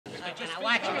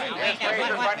Watch it.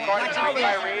 Fraser, front corner, screen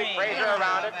by Reed. Fraser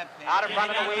around it. Out in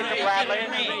front of the weeds of Bradley.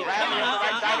 Bradley on the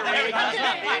right side of Reed.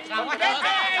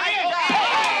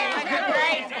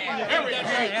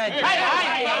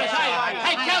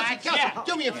 Hey, Kelsey,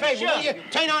 do me a favor, will you?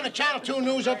 Turn on the Channel 2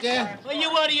 news up there. Are you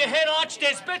out of your head, Arch?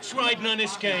 There's bets riding on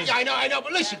this game. Yeah, I know,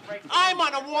 but listen, I'm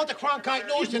on the Walter Cronkite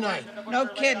news tonight. No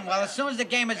kidding. Well, as soon as the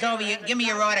game is over, you give me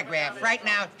your autograph. Right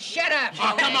now, shut up.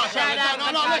 Oh, come on,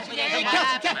 no, listen. Hey,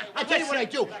 Kelsey, I'll tell you what I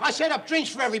do. I set up drinks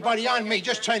for everybody on me.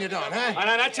 Just turn it on, huh?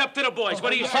 That's up to the boys.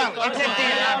 What do you say? Okay, all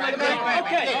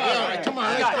right, come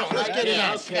on, let's go. Let's get it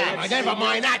on. Never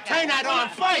mind that. Turn that on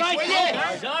first, will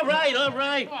you? All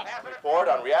right. Report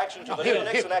on reaction to the new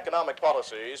Nixon economic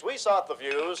policies, we sought the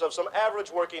views of some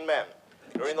average working men.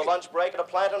 During the lunch break at a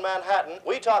plant in Manhattan,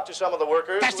 we talked to some of the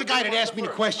workers. That's the guy that asked me the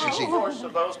questions. The course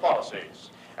of those policies.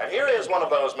 And here is one of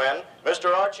those men,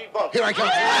 Mr. Archie Bunker. Here I come.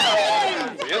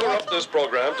 We interrupt this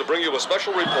program to bring you a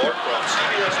special report from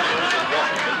CBS News in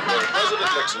Washington, where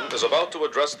President Nixon is about to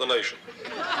address the nation.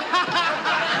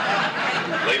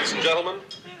 Ladies and gentlemen,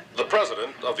 the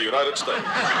President of the United States.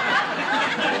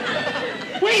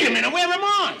 Wait a minute, where am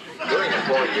I? During a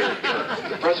 4-year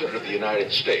term, the President of the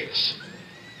United States,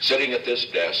 sitting at this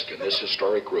desk in this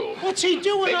historic room. What's he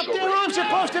doing up there? I'm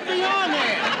supposed to be on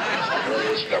there.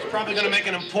 He's Probably going to make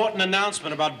an important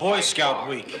announcement about Boy Scout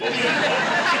Week.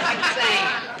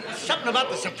 Something about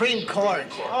the Supreme Court.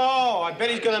 Oh, I bet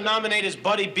he's going to nominate his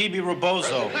buddy B.B.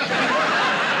 Rebozo.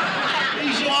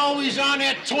 He's always on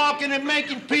there talking and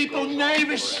making people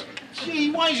nervous. Gee,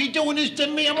 why is he doing this to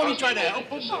me? I'm only trying to help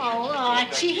him. Oh,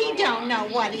 Archie, he don't know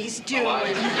what he's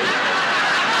doing.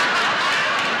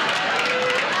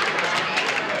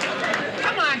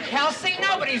 Come on, Kelsey.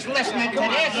 Nobody's listening to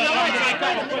this.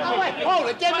 Hold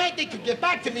it. They could get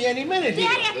back to me any minute here.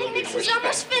 Daddy, I think Nixon's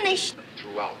almost finished.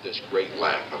 throughout this great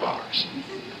land of ours.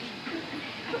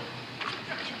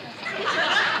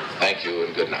 Thank you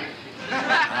and good night.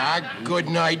 Good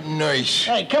night, nurse.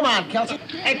 Hey, come on, Kelsey.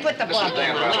 Hey, put the ball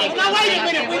down. Now, wait a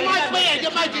minute.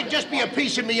 There might just be a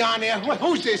piece of me on there.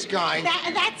 Who's this guy?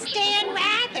 That's Dan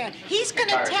Rather. He's going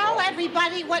to tell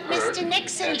everybody what Mr.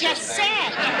 Nixon just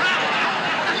said.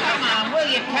 Come on, will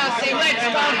you, Kelsey? Let's go.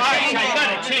 I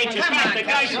gotta change it. Come on, the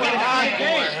guy's Go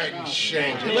ahead and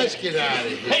change it. Let's get out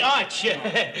of here. Hey, Arch,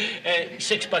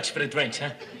 $6 for the drinks, huh?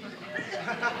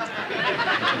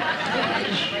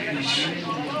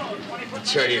 I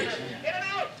tell you,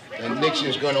 and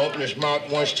Nixon's gonna open his mouth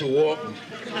once too often.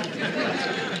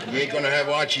 He ain't gonna have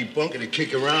Archie Bunker to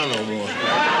kick around no more.